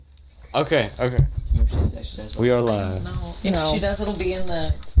Okay. We are live. No. If she does, it'll be in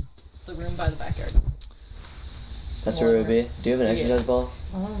the room by the backyard. That's where it would be. Do you have an exercise ball?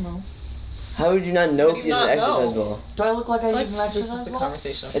 I don't know. How would you not know if you had an exercise ball? Do I look like I use an exercise This is the ball?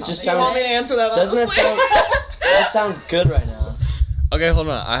 conversation. It just You sounds. want me to answer that? Doesn't that honestly? sound? That sounds good right now. Okay, hold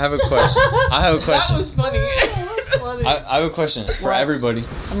on. I have a question. That was funny. I have a question for everybody.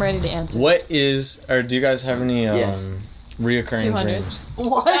 I'm ready to answer. What is, or do you guys have any Yes. reoccurring 200. dreams?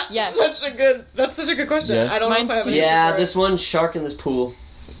 What? Yes. That's such a good question. Yes. I don't know if I have an Yeah, answer for this one shark in this pool. it.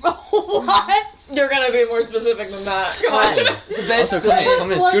 What? You're gonna be more specific than that. Come on. So Also, basically,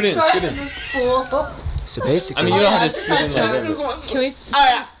 come in, scoot in. so basically, I mean, you don't have to scoot in like This that. one. Can we Oh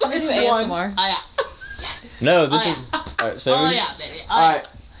yeah. do ASMR? Oh, yeah. No, this is. Alright, so Oh, yeah, baby. Oh, all right.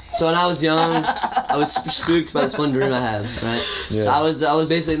 So when I was young, I was super spooked by this one dream I had. Right. Yeah. So I was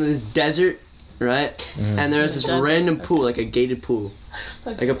basically in this desert, right? And there was this Desert. random pool, like a gated pool,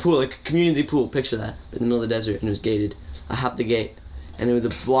 like a pool, like a community pool. Picture that in the middle of the desert, and it was gated. I hopped the gate, and the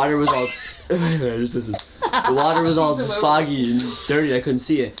water was all. The water was all foggy and dirty. I couldn't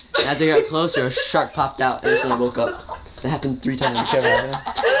see it. And as I got closer, a shark popped out, and that's when I woke up. That happened 3 times. I'm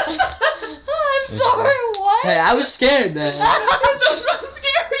sorry, what? Hey, I was scared, man. That's so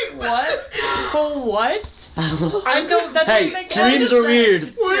scary. What? For what? I don't. That Hey, doesn't make dreams are weird.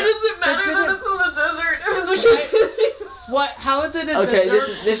 Why does it matter that it's in the desert? If it's What? How is it a Okay,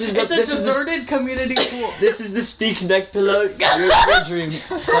 desert? this is It's a this is the, deserted community pool. this is the speak neck pillow. Your dream.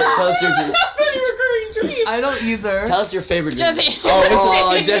 Tell us your dream. I don't either. Tell us your favorite dream. Jesse.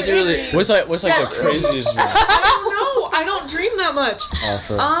 Oh, Jesse, really? What's like the craziest dream? I don't dream that much.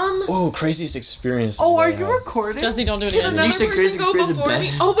 Oh, craziest experience. Oh, are that you I had. recording? Jesse, don't do it Can again. another you say person crazy go experience of before me?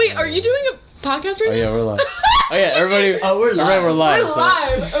 Beth? Oh wait, are you doing a podcast right Oh now? yeah, we're live. Oh yeah, everybody. Oh, we're live. Everybody, we're live. We're so-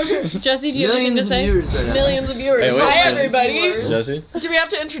 live. Okay. Jesse, do you have anything to Millions of say? viewers right now. Millions of viewers. Hey, wait, Hi Jesse. everybody. Jesse. Do we have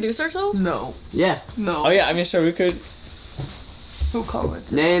to introduce ourselves? No. Yeah. No. Oh yeah, I mean sure we could. Who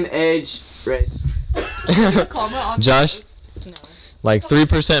commented? Name, age, race. Comment on Josh? this. Like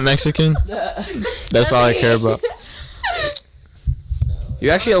 3% Mexican. That's all I care about.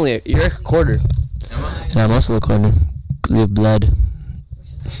 You're actually you're a quarter. Yeah, I'm also a quarter. We have blood.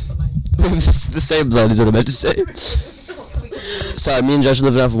 It's the same blood is what I meant to say. Sorry, me and Josh are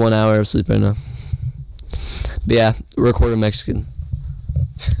living off 1 hour of sleep right now. But yeah, we're a quarter Mexican.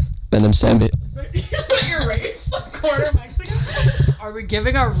 And I'm Sammy. Is that your race? Quarter Mexican? Are we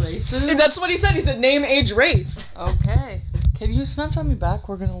giving our races? That's what he said. He said name, age, race. Okay. Can you Snapchat me back?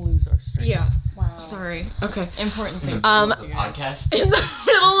 We're gonna lose our streak. Yeah. Wow. Sorry. Okay. Important things. Podcast. In the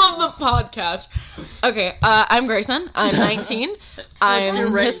middle of the podcast. Okay, I'm Grayson. I'm 19. I'm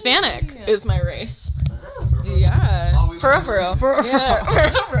your race? Hispanic is my race. Yeah. For real. Yeah.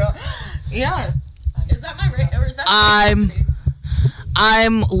 For real. Yeah. Is that my race? Or is that my I'm- ethnicity?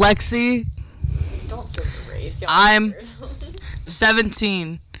 I'm Lexi. Don't say your race. I'm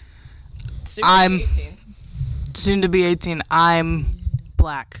 17. Soon I'm- 18. Soon to be 18. I'm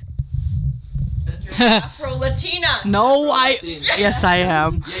black. Afro-Latina. No, yes, I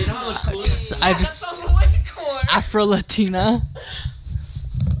am. Yeah, you know how much cooler I just Sounds way cooler. Afro-Latina.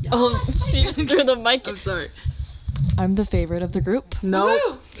 Oh, she just threw the mic. I'm sorry. I'm the favorite of the group. No.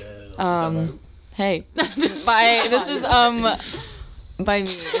 Woo. Hey. This is by me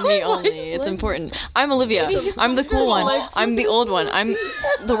and me only. It's important. I'm Olivia. I'm the cool one. I'm the old one. I'm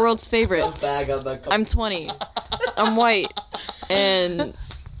the world's favorite. bag of the I'm 20. I'm white. And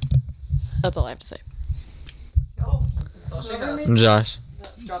that's all I have to say. That's all she has. I'm Josh.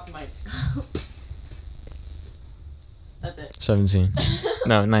 Drop the mic. That's it. 17.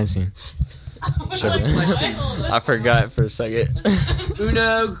 No, 19. I forgot for a second.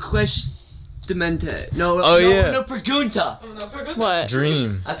 Uno questionmente. No. Oh, no, yeah. Uno pregunta. What?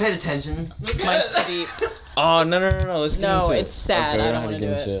 Dream. I paid attention. Mine's too deep. Oh no. Let's get No, into it. it's sad. Okay, we I don't don't have to wanna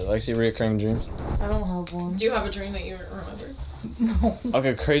get do into it. Like, see reoccurring dreams. I don't have one. Do you have a dream that you remember?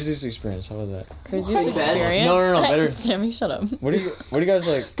 Okay, craziest experience. How about that? Craziest Pretty bad. experience? No, better. Sammy, shut up. What do you guys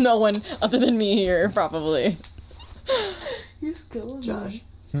like? No one other than me here, probably. He's killing Josh.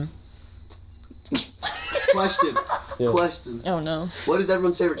 me. Question. Yeah. Question. Oh no. What is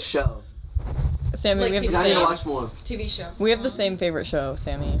everyone's favorite show? Sammy, Like we have the Because I need to same. watch more. TV show. We have the same favorite show,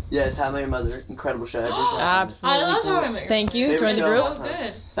 Sammy. Yes, How I Met Your Mother. Incredible show. Every show. Absolutely. I love How I Met Your Thank you. Favorite Join the show? group. So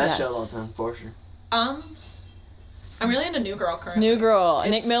good. Best show Yes. of all time, for sure. I'm really into New Girl currently. New girl.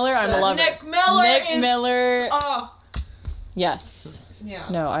 Nick It's Miller, I'm a lover. Nick Miller Nick is... Miller. Oh, Yes. yeah.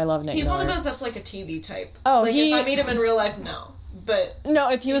 No, I love Nick He's Miller. one of those that's like a TV type. Oh, like he. if I meet him in real life, no. But No,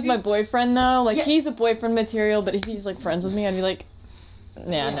 if he was my boyfriend though, like Yeah. he's a boyfriend material, but if he's like friends with me, I'd be like,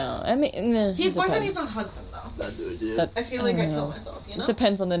 yeah. No. I mean, he's boyfriend, he's depends. not husband though. Not do it, dude. I feel like I kill myself, you know? It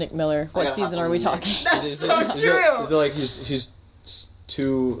depends on the Nick Miller. What season are we talking? That's so true. Is it like he's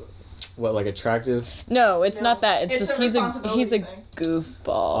too like attractive? No, it's not that. It's just he's a thing.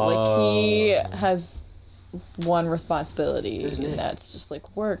 goofball. Like he has one responsibility, and that's just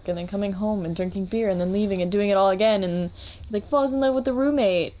like work, and then coming home and drinking beer, and then leaving and doing it all again, and like falls in love with the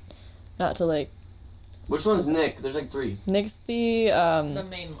roommate. Not to like. Which one's Nick? There's like 3. Nick's the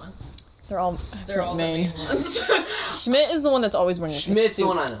main one. They're all the main ones. Schmidt is the one that's always wearing a suit. Schmidt's the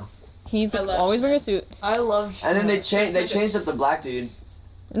one I know. He's always wearing a suit. I love And then they changed up the black dude.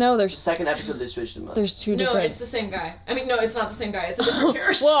 No, there's Second episode they switched him up. There's 2 different. No, it's the same guy. I mean, no, it's not the same guy. It's a different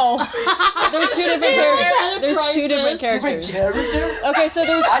character. Whoa. There's 2 different characters. There's 2 different characters. Okay, so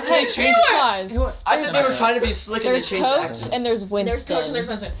there's Why did they change pause. I think they were trying to be slick and they There's changed Coach accent. and there's Winston. There's Coach and there's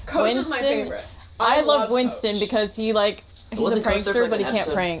Winston. Coach is my favorite. I love Winston Coach. because he's a Wasn't Coach there for prankster, but he an can't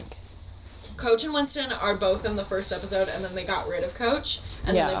episode? prank. Coach and Winston are both in the first episode, and then they got rid of Coach,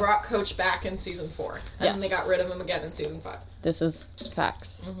 and then they brought Coach back in season 4, and then they got rid of him again in season 5. This is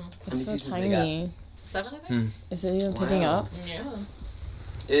facts. It's so tiny. 7, I think? Is it even picking up? Yeah.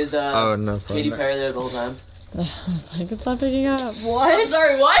 Is no, Katy Perry there the whole time? I was like, it's not picking up. What? I'm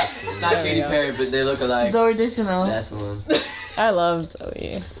sorry, what? It's not Katy Perry, but they look alike. Zoe Deschanel. That's the one. I love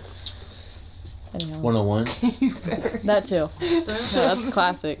Zoe. Anyhow. 101. That too. No, that's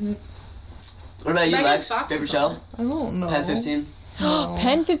classic. What about you, Megan Lex? Fox Favorite was show? I don't know. Pen 15?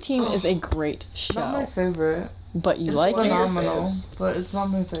 Pen 15 is a great Not my show, favorite. but you It's like one it. of your Phenomenal, faves. but it's not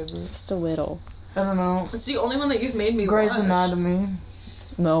my favorite. Just a little. I don't know. It's the only one that you've made me Grey's watch. Anatomy.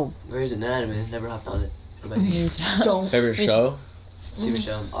 No. Grey's Anatomy. Never hopped on it. What about you? Don't. Favorite show? TV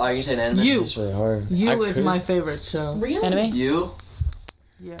show. Oh, you say anime? You. It's really hard. You is my favorite show. Really? Anime? You?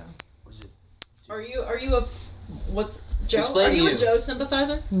 Yeah. Are you a what's Joe? Explain are you you. a Joe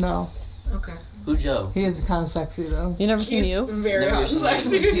sympathizer? No. Okay. Who Joe? He is kind of sexy though. You never seen He's You? very Never hot and seen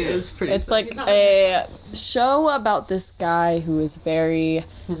sexy. You. It's pretty. It's like He's not a show about this guy who is very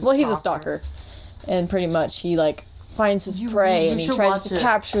he's a stalker, and pretty much he like finds his prey you and he should tries watch to it.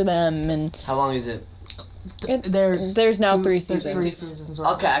 capture them, and How long is it? there's now 3 there's seasons. 3 seasons.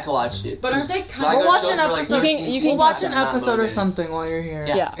 Right? Okay, I can watch it. But aren't they But I kind go of... to watch shows an for, like, episode. 13 You can We'll watch an I'm not episode or motivated. something while you're here.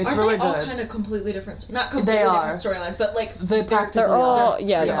 Yeah. It's Aren't really they all good. kind of completely different... Not completely They different are. storylines, but like... They practically They're all are.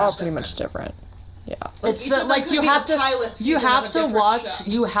 they're all pretty much different. Yeah. Like, It's each of them like could you be have the to pilot you season have of a to different watch show.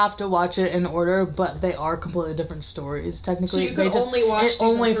 you have to watch it in order, but they are completely different stories. Technically, So you they could just only watch it season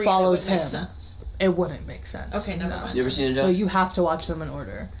only 3 follows and it would him. make sense. It wouldn't make sense. Okay, never mind. You ever seen a Joe? But you have to watch them in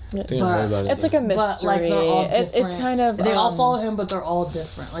order. I think I heard about it. It's like a mystery. But like they're all It's different. kind of They all follow him, but they're all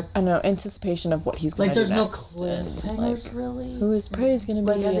different. Like I don't know, anticipation of what he's gonna like there's do no next, and like cliffhangers really. who his prey is gonna be,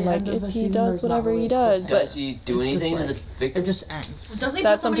 Like, at the and like end of if the he season, does there's not whatever really he does. But Does he do It's just anything to like- the victim? It just ends. Doesn't he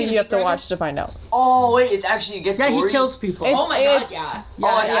that's put somebody something in you have to a watch to find out. Oh, wait, it's actually gets Yeah, he gory? kills people. It's- Oh my god, it's- yeah.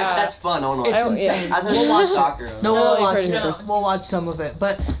 That's fun. I want to watch It's it. insane. I thought it was a stalker. No, No, we'll you've watch heard it. of this. We'll watch some of it,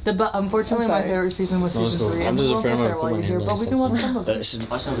 but unfortunately, I'm my sorry. favorite season was No, it's season cool. 3. I'm and just we a won't fan get of there while putting you're my here, hand but on we can watch some of That it. should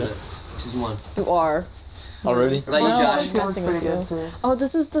Watch some of it. Season 1. You are. already. What about you, Well, Josh? messing with you. Oh,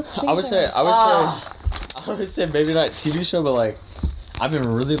 this is the thing. I would say maybe not TV show, but like I've been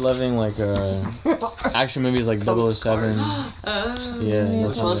really loving like action movies like 007. Yeah,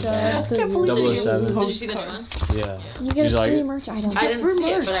 Which one? 007. Did you see the new one? Yeah. You get Did you a like free it? merch item. I didn't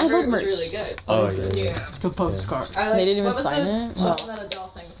see it, but I I heard love it was merch. really good. Oh yeah. The postcard. They didn't even what was sign the, it? What was that Adele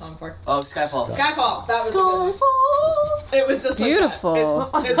sang the song for? Oh, Skyfall. Skyfall. That was a good one. It was just Beautiful.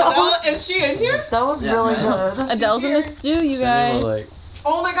 Like that. Is Adele, is she in here? That was really good. Adele's in the stew, you Some people, guys.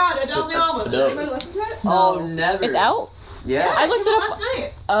 Oh my god, Adele's new album. Did Adele. anybody listen to it? Oh, never. It's out? Yeah. I looked it up. Last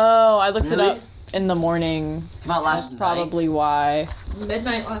night. Oh, I looked Really? it up in the morning. Came out last That's probably night. why.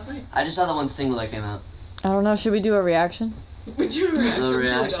 Midnight last night. I just saw the one single that came out. I don't know. Should we do a reaction? We do a reaction. The to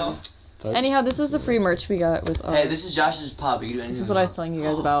reaction. Adele. Anyhow, this is the free merch we got with. Hey, this is Josh's pub. You can do anything. This is what I was telling you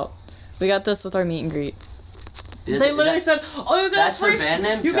guys about. We got this with our meet and greet. They literally said, "Oh, you get That's a free, the band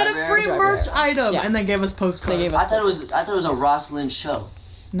name? you get a Drive free Drive merch Air. item," Yeah. and they gave us postcards. They gave I us. thought it was a Ross Lynch show.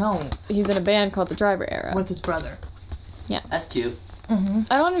 No, He's in a band called the Driver Era. with his brother, That's cute. I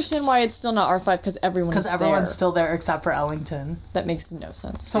don't understand why it's still not R5 because everyone's because there. everyone's still there except for Ellington. That makes no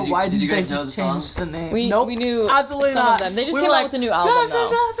sense. So Did you- why did did you they guys know just the change songs? the name? We nope, knew absolutely some not. of them. They just We came were out with a new album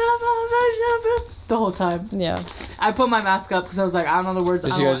the whole time. Yeah. I put my mask up because I was like, I don't know the words. I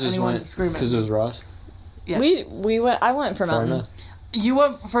Did don't you want guys just anyone went screaming. because it was Ross? Yes. We went. I went for Fair Mountain. enough. You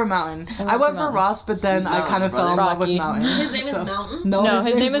went for Mountain. I went for Mountain. Ross, but then Who's I kind of Mountain, fell in love with Rocky. Mountain. His name So- is Mountain? No, his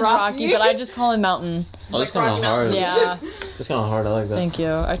name name's is Rocky, but I just call him Mountain. Oh, that's Like kind of Rocky hard. Mountain. Yeah. That's kind of hard. I like that. Thank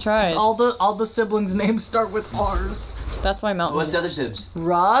you. I tried. all the siblings' names start with R's. That's why Mountain. What's the other Sibs?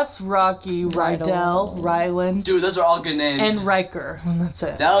 Ross, Rocky, Rydell, Ryland, Dude, those are all good names. and Riker. And that's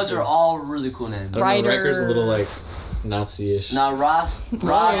it. Those are all really cool names. Ryder. Riker's a little like Nazi-ish. Now Ross.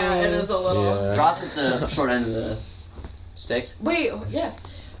 Yeah, it is a little. Yeah. Ross with the short end of the stick. Wait, yeah.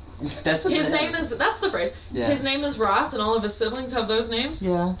 That's what His they name is. That's the phrase. Yeah. His name is Ross, and all of his siblings have those names.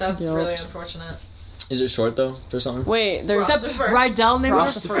 Yeah. That's Yup. really unfortunate. Is it short though for something? Wait, there's Rossifer. Rydell named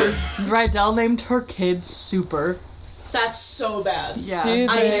Rossifer. Rydell named her kid Super. That's so bad. Yeah.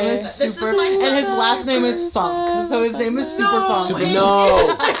 Super. I hate it. This This is Super, my and his son's last name is Super Funk, so his name is Super Funk. Super-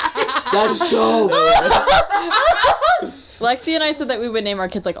 No. That's dope. Lexi and I said that we would name our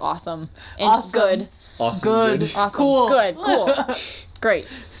kids like awesome and Awesome. good. Awesome. Good. Good. Awesome. Cool. Good. Cool. Great.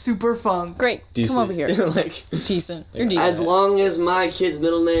 Super Funk. Great. Decent. Come over here. like, Decent. You're decent. As long as my kid's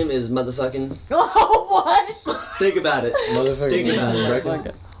middle name is motherfucking. Oh, what? Think about it. motherfucker. Think about it.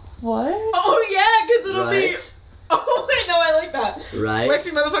 Rebecca. What? Oh yeah, because it'll be. Right. Oh wait, no, I like that. Right.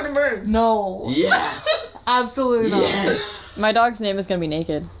 Lexi motherfucking Burns. No. Yes. Absolutely not. Yes. My dog's name is gonna be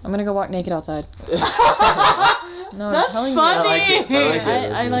Naked. I'm gonna go walk naked outside. No, I'm That's telling funny. I like it. I like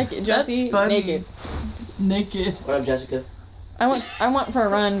it. I like it. Jesse That's funny. naked. Naked. What up, Jessica? I went for a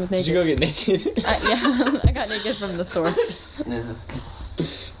run with Did you naked. go get naked? Yeah, I got naked from the store. Yeah.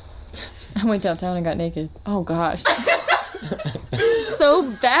 I went downtown and got naked. Oh gosh. So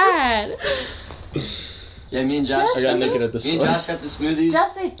bad. Yeah, me and Josh. I got naked at the Me and store. Josh got the smoothies,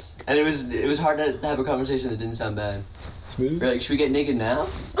 Jesse. and it was hard to have a conversation that didn't sound bad. Smooth? We're like, should we get naked now? Or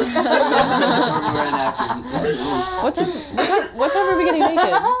we're in Akron. What time are we getting naked?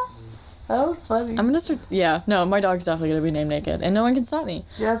 That was funny. I'm gonna start. Yeah, no, my dog's definitely gonna be named Naked, and no one can stop me.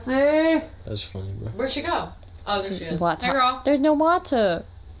 Jesse. That's funny, bro. Where'd she go? Oh, there she is. Water. Hey, girl. There's no water.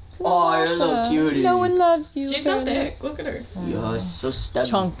 Oh, you're a little cutie. No one loves you. She's so Brandon. thick. Look at her. You're so stubby.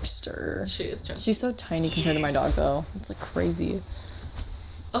 Chunkster. She is chunky. She's so tiny compared to my dog, though. It's like crazy.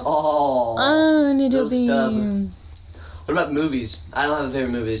 Oh. Little little stub. beam. What about movies? I don't have a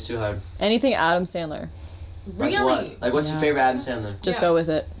favorite movie. It's too hard. Anything Adam Sandler. Like Really? what? Like what's your Yeah. favorite Adam Sandler? Just Yeah. go with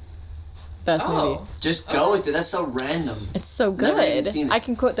it. Best movie. Oh. Just go with it. That's so random. It's so Never even good. seen it. I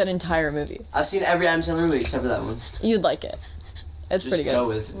can quote that entire movie. I've seen every Adam Sandler movie except for that one. You'd like it. It's Just pretty go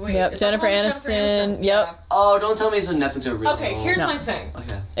good. with it. Wait, Yep, is that Jennifer the one with Aniston. Yep. Oh, don't tell me it's on Netflix or real. Okay, here's No. my thing.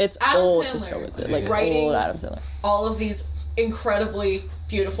 Okay. It's Adam old. Sandler. Just go with it. Okay. Like Writing- old Adam Sandler. All of these incredibly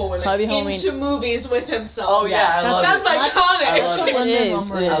beautiful women Hubby Homie. into movies with himself. Oh yeah, I love That's it. iconic. I love it. It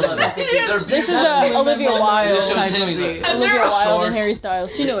is. It I is. love it. They're This is beautiful. Olivia Wilde. This shows Type him. of He's beat. like, And Olivia they're Wilde shorts. and Harry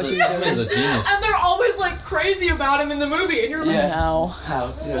Styles. She knew what she was This man's doing. a genius. And they're always like crazy about him in the movie, and you're like, Yeah. Now.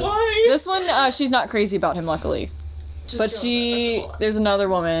 How? Yeah. why? This one, she's not crazy about him, luckily. Just But go with it. there's another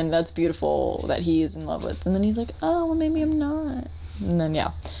woman that's beautiful that he is in love with. And then he's like, oh, well, maybe I'm not. And then,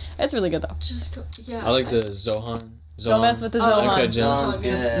 yeah. It's really good, though. Just go. Yeah. I like the Zohan. Don't mess with the Oh, Zohan. Okay, Jen. Sounds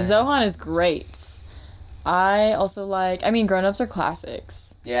good. Zohan is great. I also like, Grown Ups are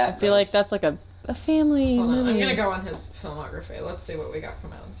classics. Yeah. I feel like that's like a family Hold on, movie. I'm gonna go on his filmography. Let's see what we got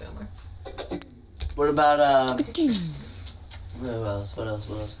from Adam Sandler. What about what else? What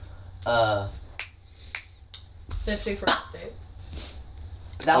else? 50 First Dates.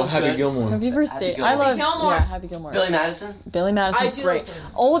 That Oh, was Happy good. Gilmore. Happy First Happy Date. Gilmore. I love Gilmore. Yeah, Happy Gilmore. Billy Madison. Billy Madison's I do great. like him.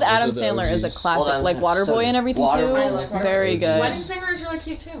 Old Adam are the Sandler is a OGs. classic, Old Adam like Sandler, so Waterboy good. and everything Waterboy. too. I like Waterboy. Very good. Wedding Singer is really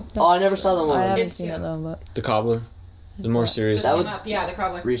cute too. Oh, I never saw that I one. haven't It's seen cute. it though, but The Cobbler. The more serious. Just That came was- up. Yeah, the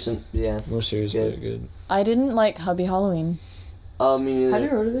Cobbler. Recent. Yeah. More serious, Good. but good. I didn't like Hubby Halloween. Oh, me neither. Have you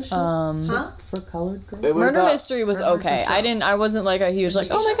heard of this shit? Huh? For colored girls? Wait, what Murder about- Mystery was Murder okay. Mystery. I wasn't like a huge like,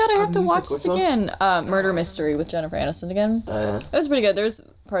 oh my god, I have to music, watch this which one? again. Murder Mystery with Jennifer Aniston again. It was pretty good. There's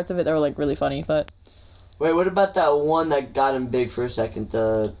parts of it that were like really funny, but Wait, what about that one that got him big for a second?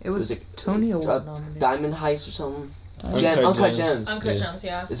 It was Tony Award nominated. Diamond Heist or something? Uncut Uncut Gems. Gems. Uncut Yeah. Gems,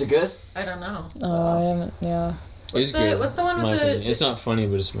 yeah. Is it good? I don't know. I haven't. Yeah. It's the- good. what's the one in with my the- opinion. It's not funny,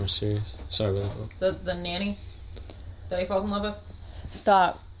 but it's more serious. Sorry about that. The nanny that he falls in love with.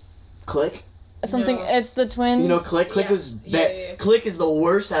 Stop. Click. Something. No. It's the twins. You know, Click. Click Yeah. was Yeah, yeah, yeah. Click is the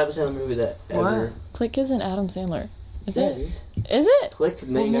worst Adam Sandler movie that ever. Click isn't Adam Sandler. Is Yeah, it? dude. Is it? Click.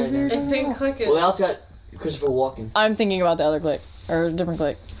 Main guy. I think Click is. Well, they also got Christopher Walken. I'm thinking about the other Click or a different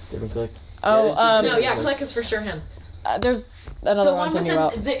Click. Different Click. Oh, no, yeah, Click is for sure him. there's another The one I'm one with thinking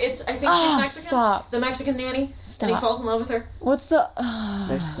about. it's. I think Ah, she's Mexican. stop. The Mexican nanny. And he Stop. falls in love with her. What's the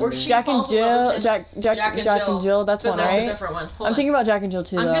Or she Jack and falls in love Jill? with him. Jack and Jill. That's But one, that's right? a different one. Hold I'm on. thinking about Jack and Jill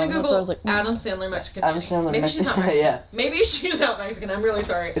too, I'm though. gonna That's Google why I was like, Adam Sandler Mexican. Adam nanny. Sandler Maybe she's not Mexican. Mexican. Yeah. Maybe she's not Mexican. I'm really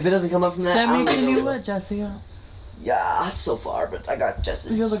sorry. If it doesn't come up from that, Send I me don't can know. you let Jessica? Yeah, that's so far, but I got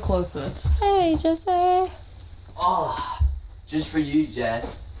Jesse. You're the closest. hey, Jesse. Oh, just for you,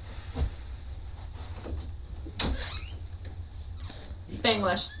 Jess.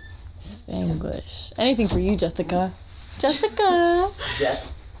 Spanglish. Spanglish. Anything for you, Jessica. Jessica.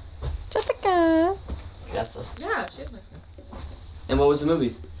 Jess. Jessica. Jessica. Yeah, she's Mexican. And what was the movie?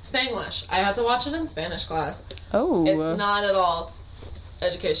 Spanglish. I had to watch it in Spanish class. Oh. It's not at all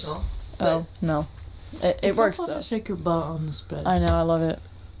educational. Oh, no. It works, so fun though. to shake your butt on this bed. I know, I love it.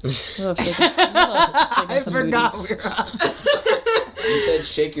 I love shaking, I forgot booties. we were on. You said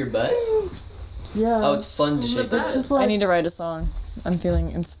shake your butt? Yeah. Oh, it's fun to shake your It's butt. just I like, need to write a song. I'm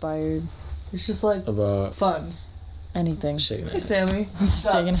feeling inspired. it's just like About fun. Anything. shaking Hey, that. Sammy.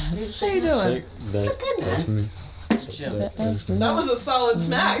 Shaking. How you doing? Shake that. That's me. Chill. That was a solid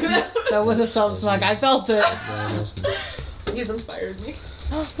smack. That was a solid smack. I felt it. He's inspired me.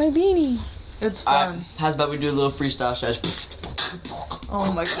 My beanie. It's Alright, fun. how's about we do a little freestyle stretch?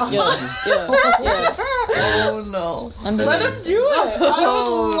 Oh my god. Yeah. Oh no. I'm Let doing us do it.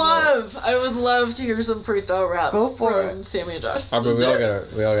 I would love to hear some freestyle rap Go for from Sammy and Josh. Alright,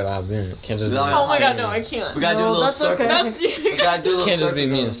 but we all gotta hop in. Can't just be Oh Oh my god, Sammy. no, I can't. We gotta do a No, little that's circle. okay. That's We gotta do a little Can't just circle. be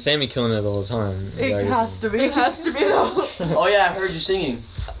me and Sammy killing it the whole time. It has to be. It has to be though. Oh yeah, I heard you singing.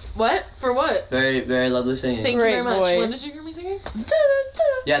 What? For what? Very, very lovely singing. Thank Great you very much. When voice. did you hear me singing?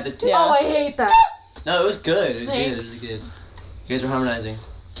 Yeah, the Yeah. Oh, I hate that. No, it was good. It was good. It Thanks. was good. You guys were harmonizing.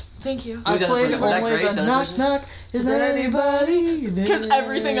 Thank you. Who's the other played person? Was that only Grace? the The other knock person? knock. Is there anybody? Because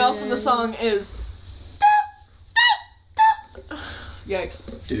everything else in the song is.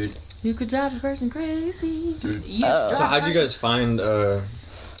 Yikes. Dude. You could drive a person crazy. Oh. So how'd you guys find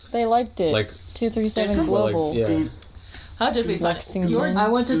They liked it. like 237 well, Global. like yeah? How did we find Lexington. I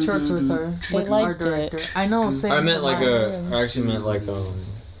went to church with her. They With our liked director. it. I know. Same. I meant like I actually meant like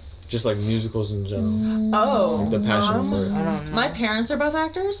just like musicals in general. Oh. The passion for it. I don't know. My parents are both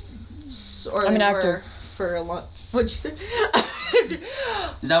actors. Or I'm they an were actor. For a long. What'd you say?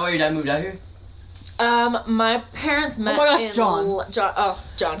 Is that why your dad moved out here? My parents met my gosh, in John.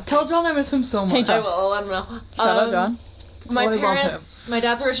 John. Tell John I miss him so much. Hey, I John. will let him know. Shout out, John. My I love parents, my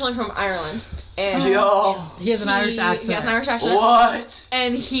dad's originally from Ireland, and Yo. He has an Irish accent. He has an Irish accent, What?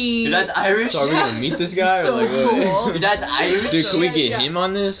 and he. Your dad's Irish? So are we gonna meet this guy? So or like, what? cool. Your dad's Irish? Dude, can we Yeah, get yeah. him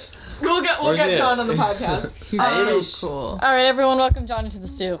on this? We'll Where's get he John at? on the podcast. He's Irish. so cool. All right, everyone, welcome John into the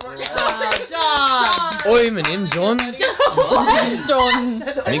stew. John. Oi, my name's John. John.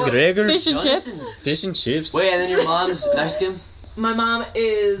 McGregor. Fish and Jonathan. chips. Fish and chips. Wait, and then your mom's Mexican? My mom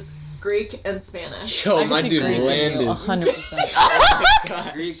is Greek and Spanish. Yo, I my can see dude Greek in you, landed.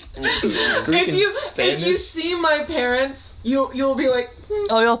 100%. Greek. If you see my parents, you'll be like,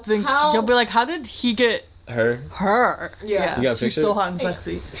 Oh, you'll be like, how did he get Her. her? Yeah. You got a She's picture? so hot and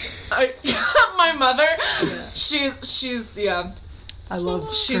sexy. My mother, she's yeah. I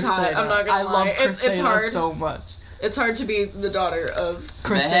love. She's hot, Crusader. I'm not gonna I lie. love It's Crusader hard. so much. It's hard to be the daughter of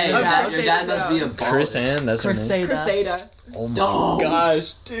But hey, Crusader. your dad must be a baller. Chris Ann, that's her name. Crusader. Crusader. Oh my Oh.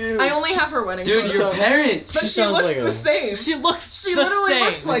 gosh, dude. I only have her wedding Dude, photo, your parents. but She she sounds looks like a- the same. She looks. She the literally same.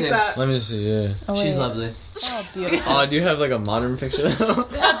 looks like Listen. that. Let me see, yeah. Oh, She's wait. lovely. Oh, beautiful. Oh, do you have like a modern picture though?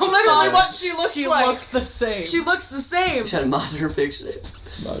 That's literally what she looks She like. looks the same. She looks the same. She had a modern picture.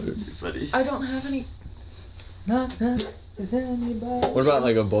 Modern. Funny. I don't have any. Knock, knock. Is anybody? What about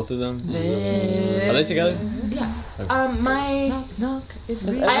like both of them? there? Are they together? My Knock, knock.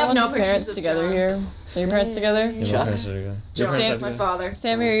 Is I have no everyone's pictures parents of together John. here? Are your parents together? Yeah, my Chuck? parents are together. Your John, parents Sam, are my together? father.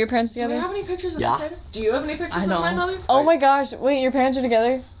 Sammy, are your parents Do we together? have any pictures of Yeah. this? Do you have any pictures I of know. my mother? Oh my gosh! Wait, your parents are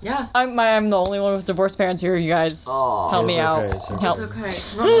together? Yeah. I'm the only one with divorced parents here. You guys Aw. help me It's out. okay, it's okay. Help It's okay.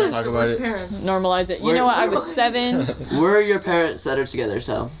 Normalize Talk divorced about it. parents. normalize it. You know what? I was 7. We're your parents that are together,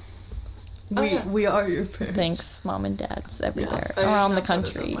 so. We are your parents. Thanks, mom and dads everywhere I around the have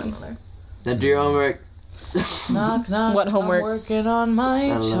photos of country. my mother. Now do your homework. Knock, knock. What homework? I'm working on my I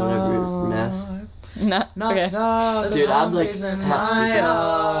don't know, whatever, chart. math. Not Knock, okay. knock. Dude, I'm, like, Zombies in half my sleeping.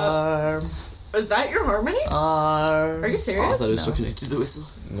 arm. Is that your harmony? Arm. Are you Oh, I serious? thought it was still connected to the whistle.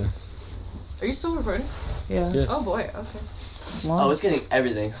 Are you still recording? Yeah. Yeah. Oh boy. Okay. Oh, it's getting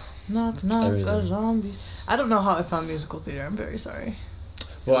everything. Knock, knock. Everything. A zombie. I don't know how I found musical theater. I'm very sorry.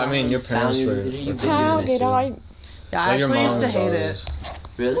 Well, I mean, your Found parents you- were. you- were How doing it did too. I? Yeah, I Like your actually used to mom's hate always- it.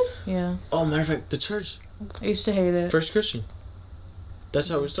 Really? Yeah. Oh, matter of fact, the church. I used to hate it. First Christian. That's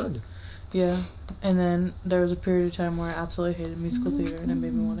how it started. Yeah. And then there was a period of time where I absolutely hated musical theater and it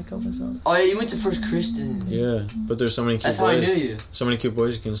made me want to kill myself. Oh yeah, you went to First Christian. Yeah, but there's so many cute That's boys. how I knew you. So many cute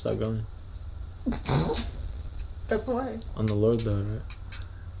boys, you can't stop going. That's why. On the Lord, though, right?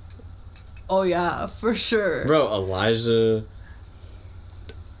 Oh yeah, for sure. Bro, Elijah.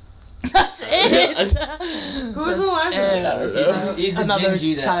 That's it. Who is Elijah? He's the Another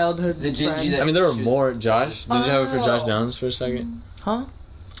Gingy that. childhood The Gingy friend. that. I mean, there were more. Josh, did you have it for Josh Oh. Downs for a second? Huh?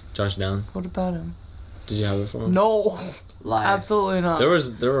 Josh Downs, What about him? did you have it for him? No. Liar. Absolutely not.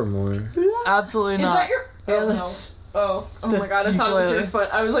 There were more. Absolutely Is not. that your? Oh no. Yes. Oh my god! I thought it was your foot.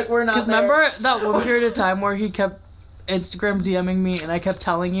 I was like, we're not. Because there. remember that one period of time where he kept Instagram DMing me and I kept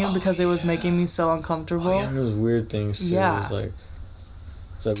telling you because it was making me so uncomfortable. Oh, yeah, those weird things too. Yeah. It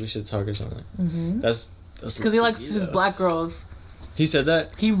was like we should talk or something. Mm-hmm. That's because he likes his black girls. He said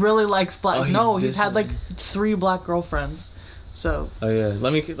that? He really likes black. Oh, no, he's had like 3 black girlfriends. So. Oh yeah,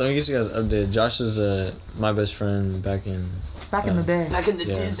 let me get you guys updated. Josh is my best friend back in the day. Back in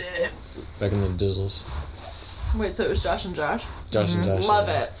the back in the Dizzles. Wait, so it was Josh and Josh? Josh and Josh. Love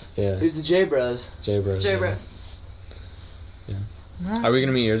yeah. it. Yeah. Who's the J Bros? J Bros. J Bros. Yeah. Are we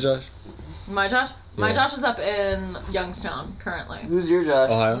gonna meet your Josh? My Josh? My Yeah. Josh is up in Youngstown currently. Who's your Josh?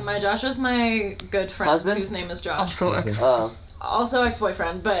 Ohio. My Josh is my good friend Husband? whose name is Josh. Also, Oh. Also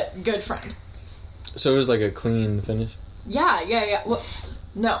ex-boyfriend, but good friend. So it was like a clean finish. Yeah. Well,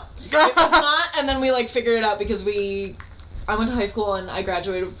 no, it was not. And then we like figured it out because I went to high school and I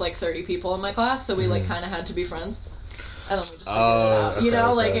graduated with like 30 people in my class, so we like kind of had to be friends. And then we just figured it out. Okay, You know,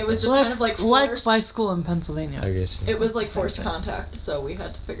 okay, like it was just kind of like forced. my school in Pennsylvania. I guess. It was like forced contact, so we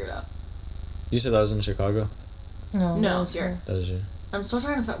had to figure it out. You said that was in Chicago. No, here. That was you. I'm still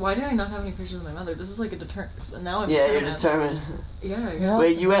trying to. Why did I not have any pictures of my mother? This is like a deterrent. Now I'm Yeah, you're determined. determined. Yeah.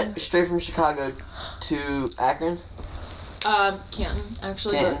 Wait, you went straight from Chicago to Akron? Canton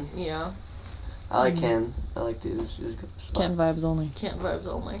actually. Canton. But, yeah. I like Canton. I like dude. She was good. Canton vibes only. Canton vibes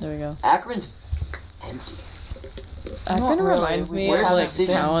only. There we go. Akron's empty. Akron really. reminds me Where's of the like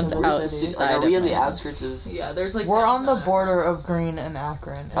city? towns Where's the city? outside. Like, are we of on the Akron. outskirts of? Yeah, there's like. We're on the downtown. border of Greene and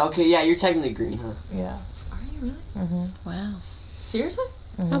Akron. Okay, yeah, you're technically green, huh? Yeah. Are you really? Wow. Seriously?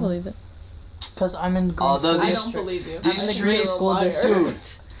 I believe it. Because I'm in Greene. Although School I these don't believe you. these I'm a trees- real school liar.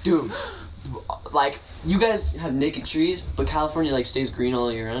 district. Dude, like you guys have naked trees, but California like stays green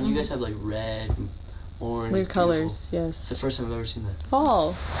all year round. You guys have like red, and orange. Weird It's beautiful. colors, It's the yes. first time I've ever seen that.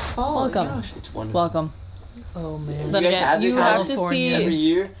 Fall. Oh, Welcome. gosh. It's wonderful. Welcome. Oh man. Then guys again, have you this have to California see Every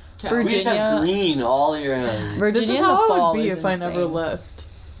year, we just have Virginia. green all year round. Virginia This is in the how it fall would be is if I never insane. left.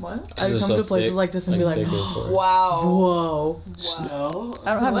 What? I'd It's come so to places thick, like this and be like, thicker for it. Wow. whoa. Snow.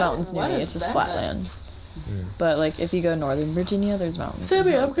 I don't have What- mountains near what me. is It's just that? flat land. But like if you go northern Virginia, there's mountains.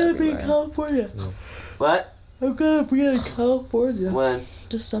 Sammy, and I'm hills gonna be in everywhere. California. What? I'm gonna be in California. When?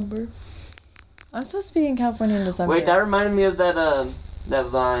 December. I'm supposed to be in California in December. Wait, that reminded me of that that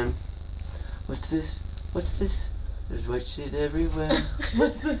vine. What's this? What's this? There's white shit everywhere.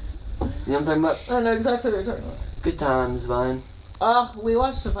 What's this? You know what I'm talking about? I know exactly what you're talking about. Good times, Vine. We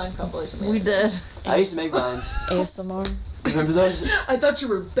watched a Vine compilation. We did. I used to make vines. ASMR. Remember those? I thought you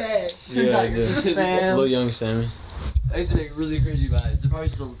were bad. Yeah, I did. Sam. Little young Sammy. I used to make really cringy vines. They're probably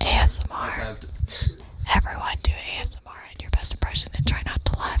still ASMR. Everyone do ASMR in your best impression and try not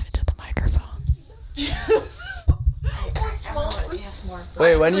to laugh into the microphone.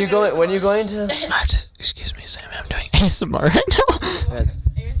 Wait, when are you going? When are you going to? Excuse me, Sammy. I'm doing ASMR right now.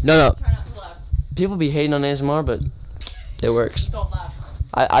 No. Try not to laugh. People be hating on ASMR, but it works. Don't laugh.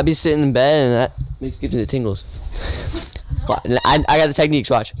 I be sitting in bed and that gives me the tingles. I got the techniques.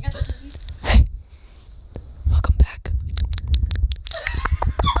 Watch. Hey, welcome back.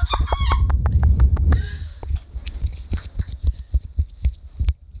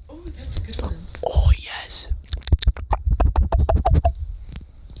 Oh, that's a good one. Oh yes.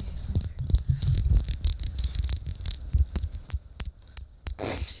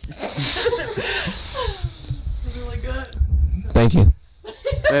 Really good. Thank you.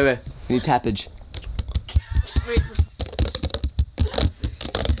 Wait. We need tappage. Wait.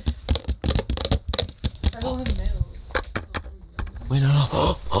 I don't have nails. Wait,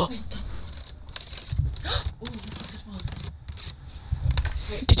 no.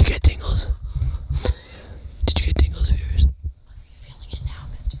 Did you get tingles? Did you get tingles, viewers? Feeling it now,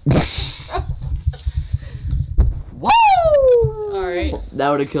 mister. Woo! Alright. That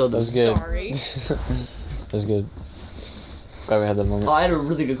would have killed us. That was good. Sorry. That was good. Glad we had that moment. Oh, I had a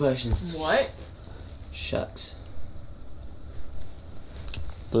really good question. What? Shucks.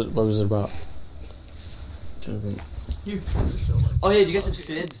 What was it about? trying to think. Oh yeah, do you guys have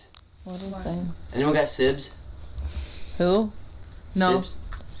sibs? What is that? Anyone got sibs? Who? No. Sibs?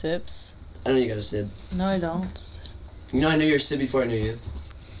 Sips. I know you got a sib. No, I don't. You know I knew you were a sib before I knew you.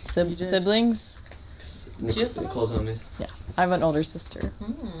 You did. Siblings? Nicole told me. Yeah. I have an older sister.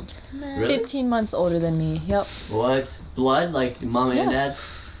 Really? 15 months older than me. Yep. What? Blood? Like mom and Yeah. dad?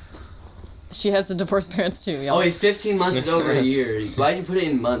 She has the divorced parents too. Y'all. Oh wait, 15 months is over a year. Why'd you put it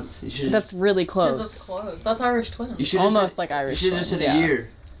in months? You should. That's really Because it's close. close. That's Irish twins. You should Almost like Irish You should have just twins, said a yeah. year.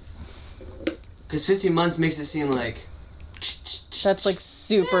 Because 15 months makes it seem like. That's like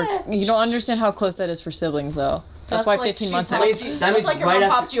super. You don't understand how close that is for siblings though. That's why 15 months is That like. means That's like your right mom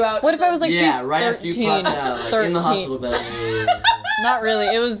after. popped you out. What if I was like, Yeah, she's right 13? after you popped out, like, 13. in the hospital bed. Not really.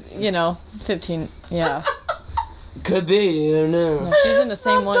 It was, 15. Yeah. Could be, you don't know. No, she's in the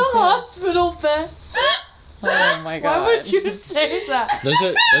same one The too. hospital bed. Oh my god. Why would you say that? Don't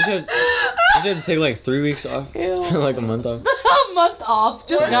you have to take like 3 weeks off? Like a month off? A month off.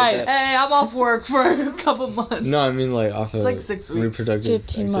 Just Guys. Hey, I'm off work for a couple months. No, I mean like off of like 6 weeks. reproductive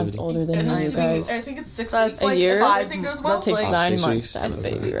 15 months activity. older It than you has to be, I guys. think it's 6 That's weeks. A like year? If everything goes well. That takes Takes Like 9 6 months weeks. to have a That's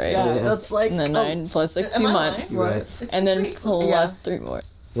baby, 6 right? Yeah, that's like And then 9 plus a Am few I months. lying? Right. It's And 6 then weeks. plus 3 more.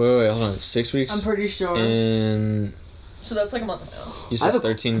 Wait, hold on. 6 weeks? I'm pretty sure. And So that's like a month now. you I said have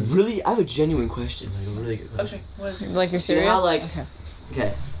 13. I have a genuine question. Like a really good question. Okay, what is it? Like, you're You serious? know how, like, Okay.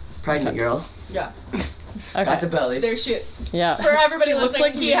 okay, pregnant girl, Yeah. got the Okay. belly, Their shit. Yeah. For everybody Looks listening,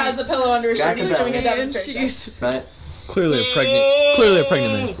 like he me. has a pillow under his Got shirt. He's the doing a belly. demonstration. right? Clearly a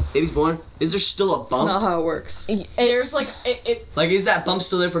pregnant man. Baby's born. Is there still a That's not bump? how it works. There's like it Like, is that bump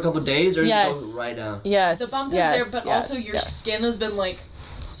still there for a couple days, or Yes. does it go right down? Yes. the bump yes, is there, but yes, also your yes. skin has been like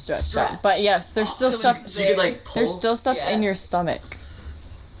stretched out. stretched. But yes, there's still So stuff. it's- So you could like pull. There's still stuff Yeah. in your stomach,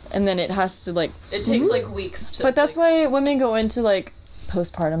 and then it has to like. it takes like weeks to. But that's like, why women go into like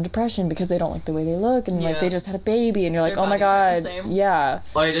postpartum depression because they don't like the way they look and like Yeah. they just had a baby and you're like, Their oh my bodies god, aren't the same. yeah.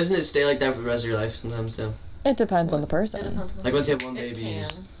 Oh, yeah, doesn't it stay like that for the rest of your life sometimes too? It depends on the it person. depends on Like once you have one it baby,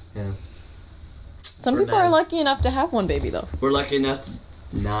 can. Some For people are men. lucky enough to have one baby though. we're lucky enough to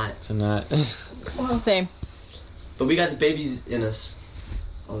not, To not. Same. but we got the babies in us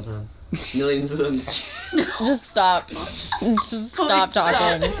all the time. Millions of them. Just stop. Just stop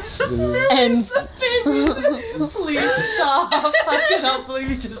talking. And Please stop. I cannot believe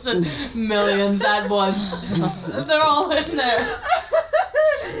you just said millions at once. They're all in there.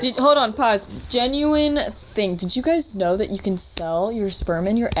 hold on, pause. Genuine thing. Did you guys know that you can sell your sperm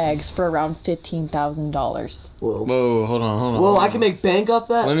and your eggs for around $15,000? Whoa. Whoa, hold on. Whoa, I can make bank off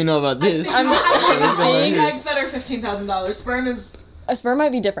that? Let me know about this. Big eggs that are $15,000. Sperm is. A sperm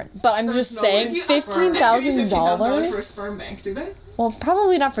might be different, but I'm just saying $15,000 for a $15,000. sperm bank, do they? Well,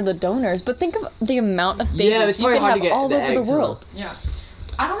 probably not for the donors, but think of the amount of Yeah, babies it's you probably can hard have to get all the over the eggs, huh? world. Yeah.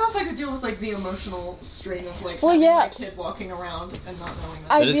 I don't know if I could deal with like the emotional strain of like Well, having yeah. my kid walking around and not knowing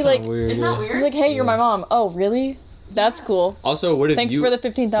that. I'd That is be kind like, of weird. Isn't Yeah. that weird? like, hey, you're my mom. Oh, really? That's cool. Also, what if Thanks you for the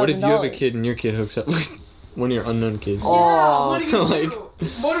 $15,000. what if you have a kid and your kid hooks up with one of your unknown kids? Oh. Yeah, what do you like- do?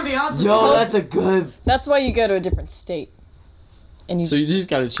 What are the odds? Yo, of that's a good. That's why you go to a different state. And you So you just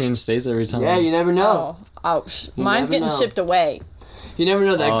gotta change states every time. Yeah, you never know. ouch. You Mine's never getting know. shipped away. You never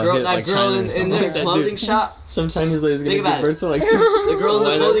know that Oh, girl. hit, That like, girl China or in something their like that, clothing dude. shop. Some Chinese lady's gonna Think give about birth it. to like The girl in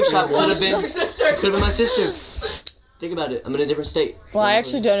the clothing shop could have It's your been. sister. Could have been my sister. Think about it. I'm in a different state. Well, I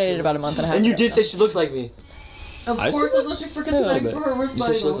actually donated about a month and a half And you ago. did say she looked like me. Of I course, said that's what you forget Who? to say for her You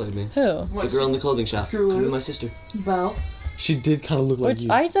said she looked recital. like me. Who? The girl in the clothing shop. Screw Could have been loose. my sister. Well, she did kind of look like Which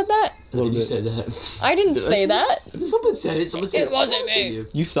you. I said that? little You bit. said that. I didn't Did I say say that. Someone said it. Someone said It wasn't I said me. you.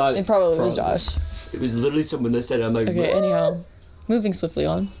 You thought It probably was Josh. It was literally someone that said it. I'm like, Okay, anyhow. Moving swiftly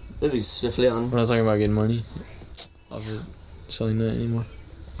on. Let me swiftly on. When I was talking about getting money off of selling that anymore.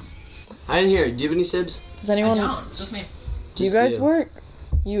 I didn't hear it. Do you have any sibs? Does I anyone... don't. It's just me. Do you Just guys you. work?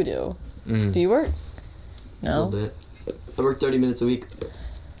 You do. Mm. Do you work? A No. little bit. I work 30 minutes a week.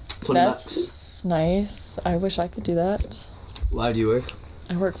 20 bucks. That's nice. I wish I could do that. Why do you work?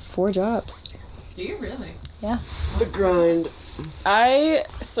 I work 4 jobs. Do you really? The grind. I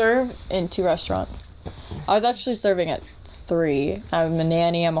serve in 2 restaurants. I was actually serving at 3. I'm a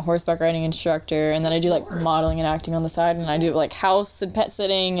nanny, I'm a horseback riding instructor, and then I do like modeling and acting on the side, and I do like house and pet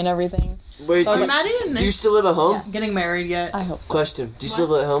sitting and everything. Wait, So I was do, like- not even do you still live at home? Yes. getting married yet. I hope so. Question. Do you still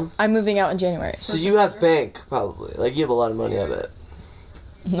live at home? I'm moving out in January. So you have bank, probably. Like, you have a lot of money, I bet.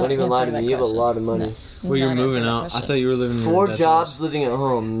 Don't even lie to me. You have a lot of money. Well, you're Not moving answering that out. I question. thought you were living in 4 your dad's jobs house. living at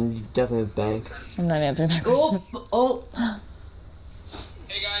home. You definitely have bank. I'm not answering that question. Oh,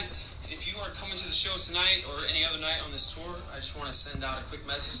 Hey guys, if you are coming to the show tonight or any other night on this tour, I just want to send out a quick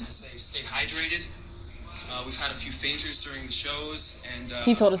message and say stay hydrated. We've had a few fainters during the shows, and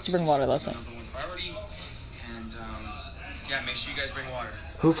He told us to bring water last night. night. Number one priority, and yeah, make sure you guys bring water.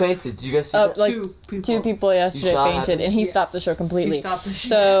 Who fainted? Did you guys see Oh, that? like Two people. 2 people yesterday saw it fainted, happen? and he stopped the show completely. He stopped the show.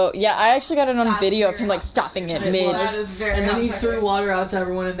 So yeah, I actually got it on That's video of very him like upsetting. stopping it It mid was. That is very and then he upsetting. threw water out to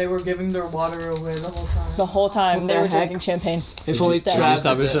everyone, and they were giving their water away the whole time. the whole time. What They the were heck? drinking champagne. If only Did you Did you Trav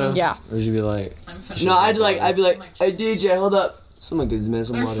stop did your that. show? Yeah. Or would you be like, I'm finishing. No, I'd be like, hey DJ, hold up. Someone get this man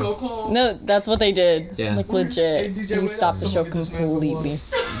some They're water. so cold. No, that's what they did. Yeah. Like Hey, legit. DJ, He wait stopped up. the show Someone get this man some completely.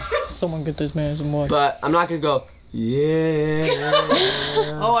 Someone get this man some water. But I'm not gonna go, yeah.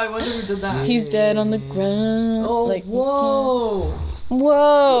 Oh, I wonder who did that. He's dead on the ground. Oh, like whoa!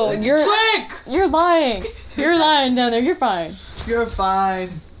 whoa, Trick! you're lying. You're lying down there. You're fine. You're fine.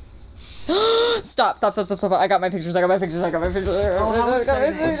 Stop. I got my pictures. Oh, how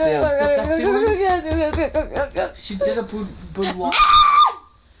exciting. The sexy ones? She did a boudoir.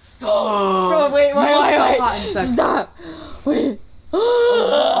 Bro, wait. So hot and sexy. Stop. Wait. Or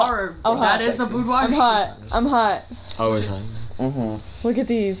I'm hot. that is a boudoir. I'm hot. Always hot. Look at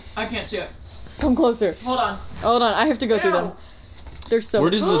these. I can't see it. Come closer. Hold on. Hold on. I have to go through them. They're so. Where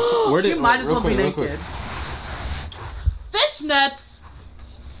does the where She did might as real well be quick, real naked. quick. Fishnets.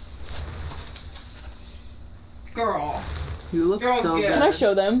 Girl. You look Girl, so good. good. Can I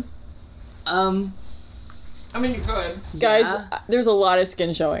show them? I mean, you could. Guys, Yeah. there's a lot of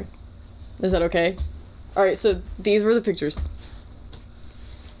skin showing. Is that okay? Alright, so these were the pictures.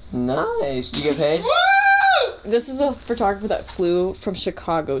 Nice. Did you get paid? This is a photographer that flew from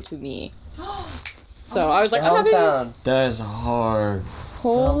Chicago to me. So I was like, I'm happy. Hometown. That is hard.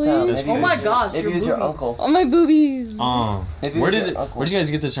 Holy. Hometown. That's Maybe Oh it my was your- gosh, Maybe your it was your boobies. uncle. Oh, my boobies. Maybe it Where was did your uncle. where'd you guys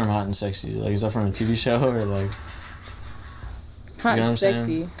get the term hot and sexy? Like, is that from a TV show or like? Hot You know and what I'm sexy.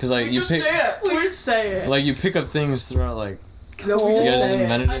 saying? Because like you Just pick, say it. We just say it. like you pick up things throughout like No, we you just guys just say it.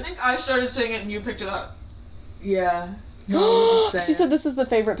 invented I it. think I started saying it and you picked it up. Yeah. No, we just say She it. said this is the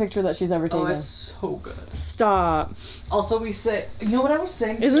favorite picture that she's ever taken. Oh, it's so good. Stop. Also, we say, you know what I was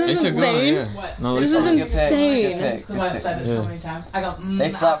saying? Isn't It's this a good one, insane? yeah. What? No, This it's is Good pick, insane. good pick, Because I've said it so Yeah. many times. I go, They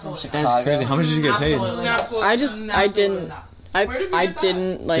fly from absolutely. Chicago. That's crazy. How much did you get paid? Absolutely, absolutely. I Absolutely didn't. not. I Where did we I get that?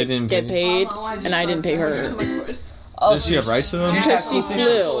 didn't like They didn't get pay paid, Oh, I just and I didn't pay started her. Oh, Did she have rights to them? Because she Cool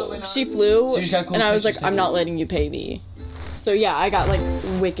flew. She flew, So you just got cool and I was like, pictures I'm taken. not letting you pay me. So yeah, I got like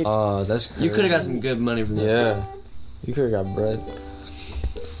wicked. Oh, that's crazy. You could have got some good money from that. Yeah, you could have got bread.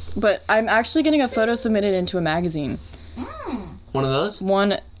 But I'm actually getting a photo submitted into a magazine. One of those?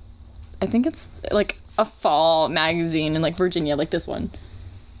 One, I think it's like a fall magazine in like Virginia, like this one.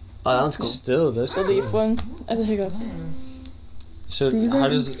 Oh, that one's cool. Still, that's The cool. leaf one. I have the hiccups. So These how are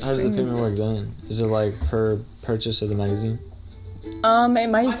does the insane. payment work then? Is it like per purchase of the magazine? It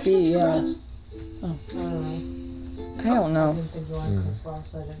might be. Yeah. I don't know.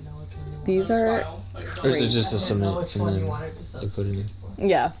 These are. Or is it just a submit Which and one you then wanted to they put it in?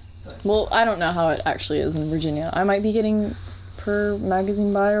 Yeah. Well, I don't know how it actually is in Virginia. I might be getting per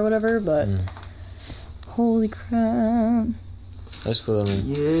magazine buy or whatever, but holy crap. That's cool. I mean,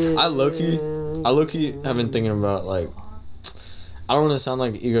 Yeah. I low-key have been thinking about like, I don't want to sound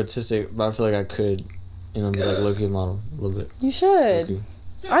like egotistic, but I feel like I could, be like low-key model a little bit. You should. Low-key.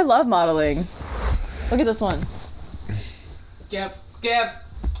 I love modeling. Look at this one. Give.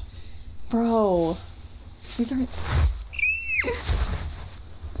 Bro. These aren't.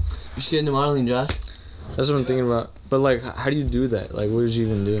 You should get into modeling, Josh. That's what I'm thinking about. But like, how do you do that? Like, what did you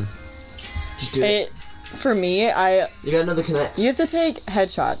even do? Just do it. For me, You got another connect. you have to take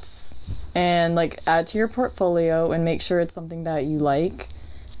headshots and like add to your portfolio and make sure it's something that you like.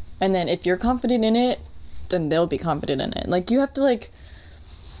 And then if you're confident in it, then they'll be confident in it. Like you have to like,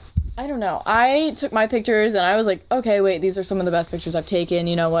 I don't know. I took my pictures and I was like, okay, wait, these are some of the best pictures I've taken.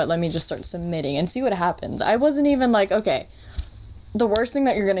 You know what? Let me just start submitting and see what happens. I wasn't even like, okay, the worst thing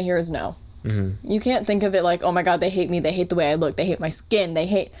that you're going to hear is no. You can't think of it like, oh my god, they hate me, they hate the way I look, they hate my skin, they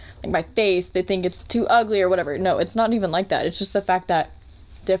hate like my face, they think it's too ugly or whatever. No, it's not even like that. It's just the fact that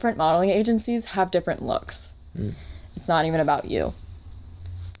different modeling agencies have different looks. It's not even about you.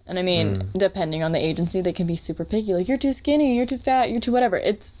 And I mean, depending on the agency, they can be super picky. Like, you're too skinny, you're too fat, you're too whatever.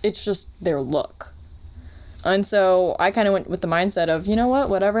 It's just their look. And so I kind of went with the mindset of, you know what,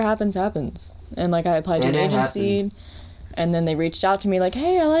 whatever happens, happens. And like I applied to an And it agency. And then they reached out to me like,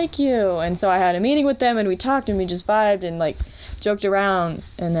 hey, I like you. And so I had a meeting with them and we talked and we just vibed and like joked around.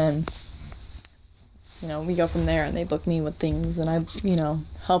 And then, we go from there and they book me with things and I,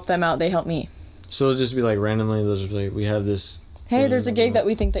 help them out. They help me. So it'll just be like randomly, they'll just be like, we have this. Hey, thing there's a that gig that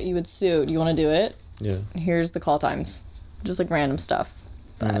we think that you would suit. Do you want to do it? Yeah. Here's the call times. Just like random stuff.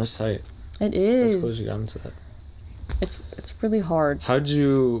 Man, that's tight. It is. That's cool you got into that. It's really hard. How'd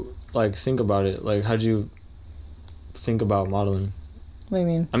you, like, think about it? Like, how'd you think about modeling? What do you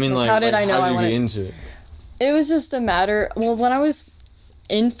mean? I mean, like, how did I know how'd I you wanted? get into it? It was just a matter. Well, when I was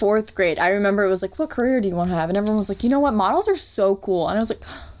in 4th grade, I remember it was like, what career do you want to have? And everyone was like, you know what? Models are so cool. And I was like,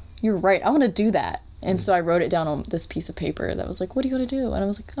 you're right. I want to do that. And so I wrote it down on this piece of paper that was like, what do you want to do? And I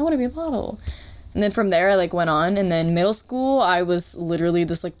was like, I want to be a model. And then from there, I like went on. And then middle school, I was literally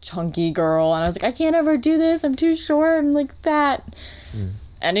this like chunky girl. And I was like, I can't ever do this. I'm too short. I'm like fat.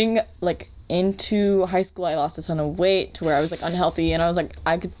 Ending like into high school, I lost a ton of weight to where I was like unhealthy. And I was like,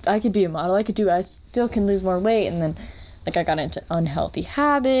 I could be a model. I could do it. I still can lose more weight. And then like I got into unhealthy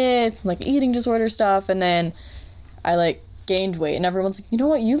habits, like eating disorder stuff. And then I like gained weight, and everyone's like, you know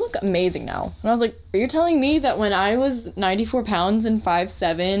what, you look amazing now. And I was like, are you telling me that when I was 94 pounds and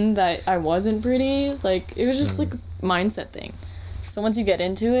 5'7", that I wasn't pretty? Like, it was just like a mindset thing. So once you get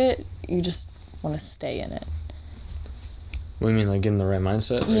into it, you just want to stay in it. What do you mean, like getting the right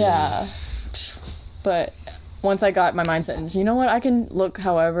mindset? Yeah. But once I got my mindset into, you know what, I can look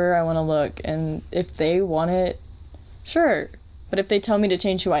however I want to look, and if they want it, sure. But if they tell me to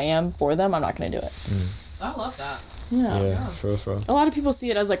change who I am for them, I'm not going to do it. I love that. Yeah. Yeah, for real. A lot of people see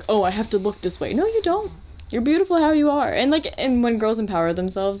it as like, oh, I have to look this way. No, you don't. You're beautiful how you are. And like, and when girls empower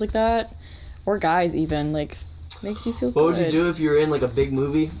themselves like that, or guys even, like, makes you feel good. What would you do if you were in like a big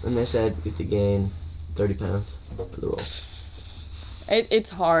movie and they said you have to gain 30 pounds for the role? It's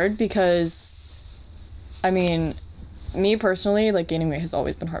hard because, I mean, me personally, like, gaining weight has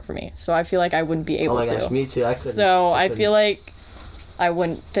always been hard for me. So I feel like I wouldn't be able Oh my to. gosh, me too. I couldn't. So I couldn't. feel like I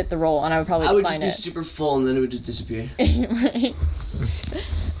wouldn't fit the role, and I would probably I would just decline be it. super full and then it would just disappear. Right.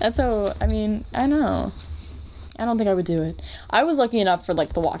 That's how, I mean, I know. I don't think I would do it. I was lucky enough for, like,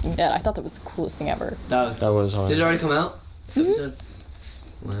 The Walking Dead. I thought that was the coolest thing ever. That was hard. Did it already come out? Episode?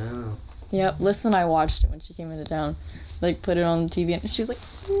 Wow. Yep, Liz and I watched it when she came into town. Like, put it on TV, and she was like,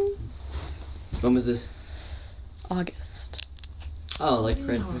 When was this? August. Oh, like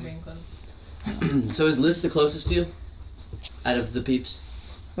right. So is Liz the closest to you? Out of the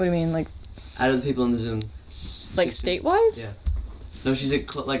peeps? What do you mean, like Out of the people in the Zoom? state-wise? Yeah. No, she's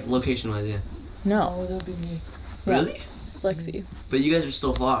like location-wise, yeah. No, Oh, that'll be me. Yeah. Really? it's Lexi. But you guys are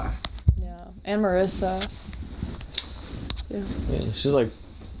still far. Yeah, and Marissa. Yeah, she's like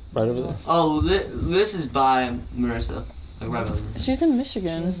right over there. Oh, Liz is by Marissa. Like right above She's in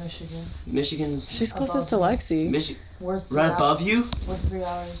Michigan. Michigan. Michigan's She's closest to Lexi. We're right above you? We're 3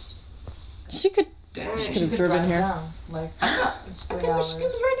 hours. She could. Damn. She could have could driven drive here. down. Like, it's 3 hours.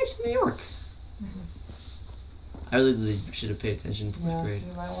 Michigan's right next to New York. I really should have paid attention in 4th Yeah, grade.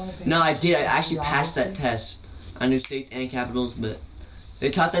 you might wanna pay No, I attention did. I to actually passed that geography. test. I knew states and capitals, but they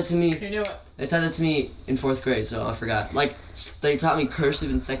taught that to me. You knew it. They taught that to me in 4th grade, so I forgot. Like, they taught me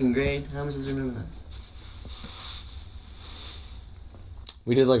cursive in 2nd grade. How am I supposed to remember that?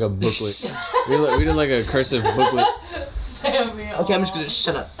 We did like a booklet. we did like a cursive booklet. Sammy. Okay, I'm just gonna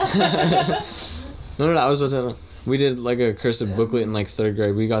shut up. No, I was about to. We did like a cursive booklet in like 3rd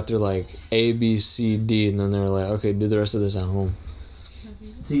grade. We got through like A, B, C, D, and then they were like, okay, do the rest of this at home.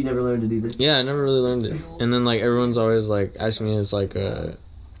 So you never learned to do this? Yeah, I never really learned it. And then like everyone's always like asking me, it's like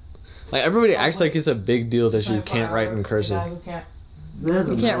everybody acts like it's a big deal that you can't write in cursive. Yeah, you can't.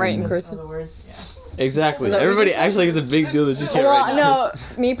 You can't write in Know cursive. the words, yeah. Exactly. Is that what Everybody you acts like it's a big deal that you can't Well, write in no,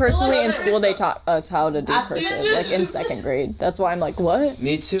 cursive. me personally, in school they taught us how to do I cursive, see. like in 2nd grade. That's why I'm like, what?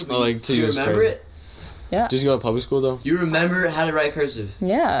 Me too. But Oh, like, to do you use remember cursive. it? Yeah. Did you go to public school though? You remember how to write cursive?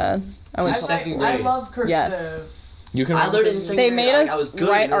 Yeah. I went From to second I grade. love cursive. Yes. You can. I learned it in 2nd They grade. made I us was good,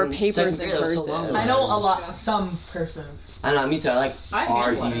 write and our then papers 2nd in grade, that was so long cursive. ago. I know a lot, some cursive. I know, me too. I like I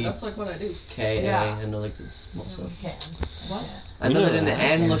hand letter. R-E-K-A. That's like what I do. Yeah. I know like the small You stuff. can. What? I know that an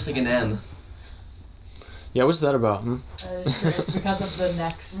N looks like an M. Yeah, what's that about? It's because of the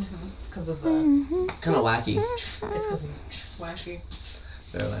next. It's because of the. Kind of wacky. It's because of It's washy.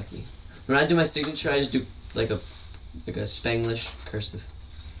 Very wacky. When I do my signature, I just do like a Spanglish cursive.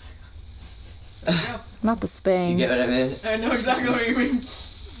 Not the You Spang. get what I mean? I know exactly what you mean.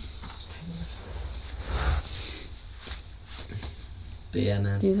 But yeah,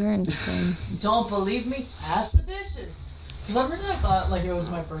 man. These are insane. Don't believe me? Ask the dishes. For some reason, I thought like it was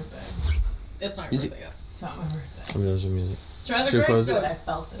my birthday. It's not your Is it- birthday yet. It's not my birthday. I'm just music. Try the Should we great close it? But I stuff.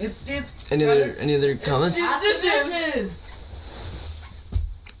 felt it. It's just. Any other comments? Ask the dishes. dishes.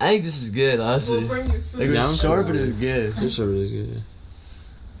 I think this is good, honestly. We'll bring you food. Like it Yeah, I'm was short, fine. but it was good. This show is good. Yeah.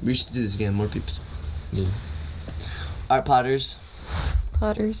 We should do this again, more people. Yeah. Alright, Potters.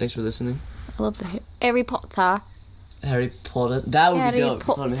 Potters. Thanks for listening. I love the Harry Potter. Harry Potter. That would be dope. We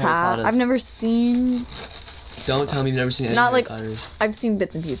call him Harry Potter. I've never seen. Don't tell me you've never seen any Not Harry like- Potters. I've seen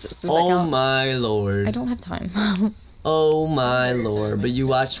bits and pieces. Does that Oh count? my lord. I don't have time. Oh my lord. But you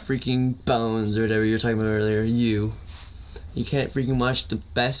watch freaking Bones or whatever you were talking about earlier. You can't freaking watch the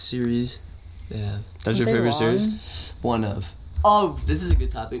best series. Yeah. That's your They favorite long? series? One of. Oh, this is a good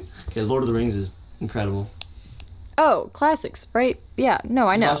topic. Okay, Lord of the Rings is incredible. Oh, classics, right? Yeah, no,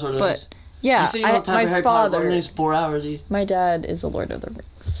 I You know, watch Lord of the Rings? but yeah, You say you don't have time my for Harry Potter. Lord of father, the Rings is 4 hours, dude. my dad is a Lord of the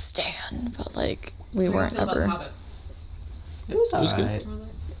Rings stan, but like we How do you weren't feel about The ever. Hobbit? It was was good. alright.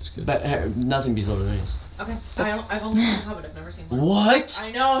 It's good. But nothing beats Lord of the Rings. Okay. I've only seen The Hobbit. I've never seen one. What?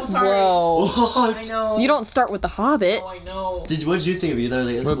 I know. I'm sorry. Whoa! What? I know. You don't start with the Hobbit. Oh, I know. What did you think of it? You thought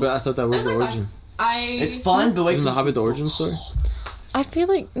it was Wait, but I thought that was That's the like origin. It's fun, but wait Isn't till The Hobbit the origin story? I I feel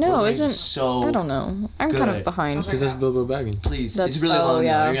like no, Lord of the Rings isn't. is so I don't know. I'm kind good. of behind. Because that's Bilbo Baggins. Please, That's- it's really oh, long.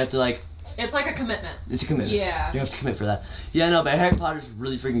 yeah. Though. You're gonna have to like. It's like a commitment. It's a commitment. Yeah. You have to commit for that. Yeah, no, but Harry Potter's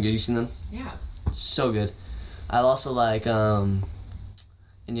really freaking good. You seen them? Yeah. So good. I also like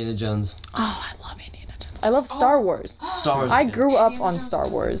Indiana Jones. Oh, I love Indiana Jones. I love Star Wars. Star Wars. I is good. grew up on Star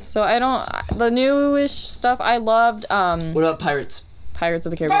Wars, so I don't. The newish stuff I loved. What about Pirates? Pirates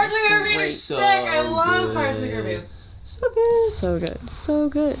of the Caribbean. Pirates of the Caribbean Great. is So sick. I love good. Pirates of the Caribbean. So good. So good. So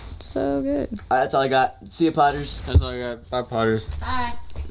good. So good. Alright, that's all I got. See you, Potters. That's all I got. Bye, Potters. Bye.